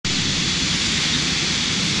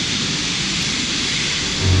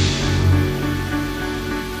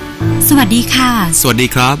สวัสดีค่ะสวัสดี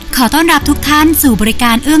ครับขอต้อนรับทุกท่านสู่บริก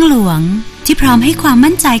ารเอื้องหลวงที่พร้อมให้ความ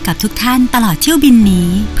มั่นใจกับทุกท่านตลอดเที่ยวบินนี้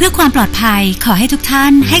เพื่อความปลอดภัยขอให้ทุกท่า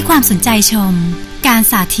นให้ความสนใจชมการ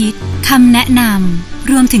สาธิตคำแนะนำ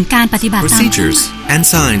รวมถึงการปฏิบัติตาม Procedures and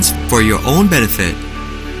signs for your own benefit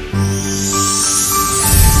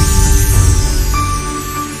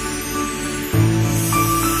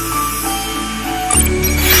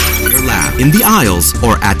in the aisles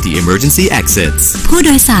or at the emergency exits ผู้โด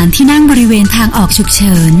ยสารที่นั่งบริเวณทางออกฉุกเ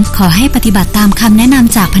ฉินขอให้ปฏิบัติตามคำแนะน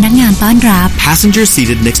ำจากพนักงานต้อนรับ Passengers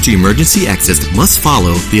seated next to emergency exits must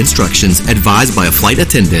follow the instructions advised by a flight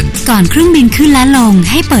attendant ก่อนเครื่องบินขึ้นและลง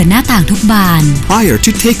ให้เปิดหน้าต่างทุกบาน Prior to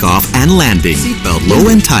takeoff and landing seatbelt low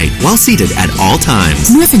and tight while seated at all times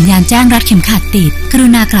เมื่อสัญญาณแจ้งรัดเข็มขัดติดกรุ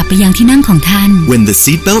ณากลับไปยังที่นั่งของท่าน When the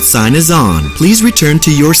seatbelt sign is on please return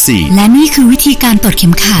to your seat และนี่คือวิธีการปลดเข็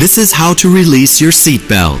มขัด This is how to release your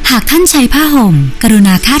seatbelt หากท่านใช้ผ้าห่มกรุณ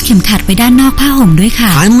าคาดเข็มขัดไว้ด้านนอกผ้าห่มด้วยค่ะ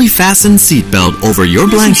Kindly fasten seatbelt over your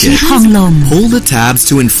blanket พองลม Pull the tabs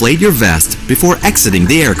to inflate your vest before exiting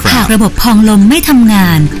the หาก aircraft ระบบพองลมไม่ทำงา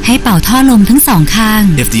นให้เป่าท่อลมทั้งสองข้าง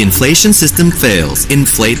If the inflation system fails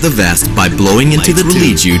inflate the vest by blowing into the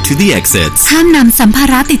lead you to the exits ห้ามนำสัมภา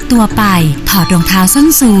ระติดตัวไปถอดรองเท้าส้น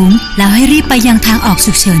สูงแล้วให้รีบไปยังทางออก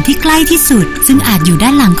ฉุกเฉินที่ใกล้ที่สุดซึ่งอาจอยู่ด้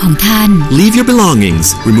านหลังของท่าน Leave your belongings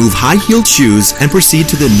remove high-heeled shoes and proceed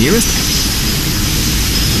to the nearest